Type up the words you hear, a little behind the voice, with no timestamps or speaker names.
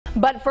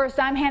But first,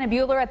 I'm Hannah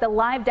Buehler at the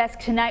live desk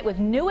tonight with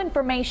new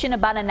information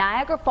about a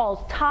Niagara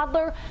Falls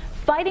toddler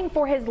fighting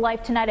for his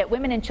life tonight at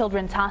Women and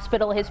Children's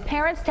Hospital. His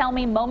parents tell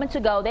me moments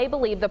ago they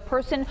believe the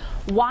person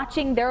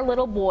watching their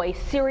little boy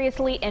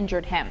seriously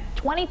injured him.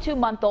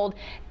 22-month-old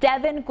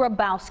Devin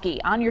Grabowski,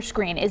 on your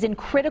screen, is in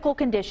critical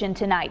condition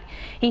tonight.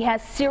 He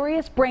has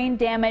serious brain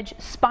damage,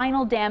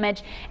 spinal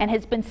damage, and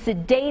has been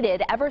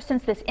sedated ever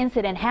since this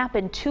incident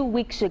happened 2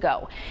 weeks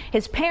ago.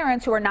 His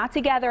parents, who are not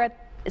together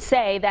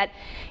say that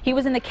he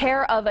was in the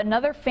care of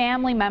another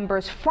family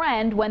member's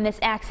friend when this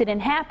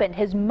accident happened.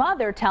 His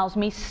mother tells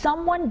me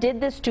someone did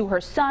this to her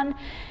son.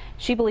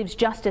 She believes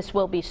justice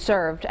will be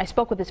served. I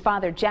spoke with his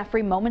father,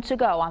 Jeffrey, moments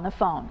ago on the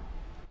phone.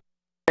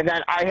 And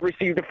then I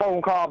received a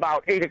phone call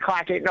about 8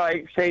 o'clock at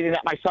night stating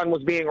that my son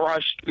was being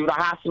rushed to the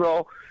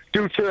hospital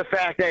due to the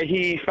fact that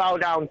he fell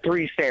down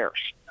 3 stairs.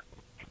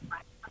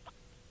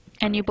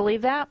 And you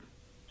believe that?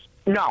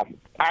 No.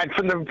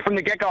 From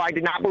the get-go, I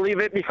did not believe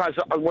it because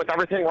with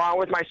everything wrong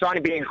with my son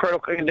and being in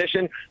critical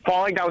condition,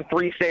 falling down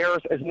 3 stairs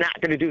is not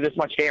going to do this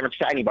much damage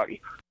to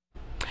anybody.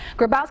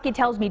 Grabowski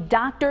tells me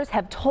doctors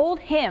have told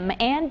him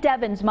and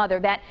Devin's mother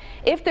that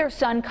if their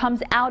son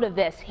comes out of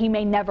this, he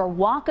may never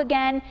walk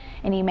again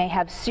and he may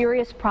have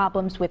serious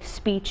problems with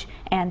speech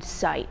and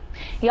sight.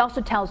 He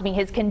also tells me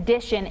his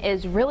condition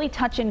is really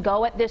touch and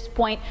go at this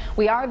point.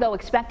 We are, though,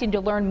 expecting to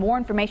learn more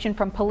information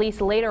from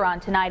police later on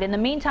tonight. In the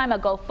meantime, a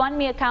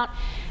GoFundMe account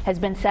has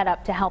been set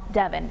up to help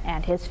Devin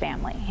and his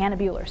family. Hannah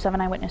Buehler,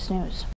 7 Eyewitness News.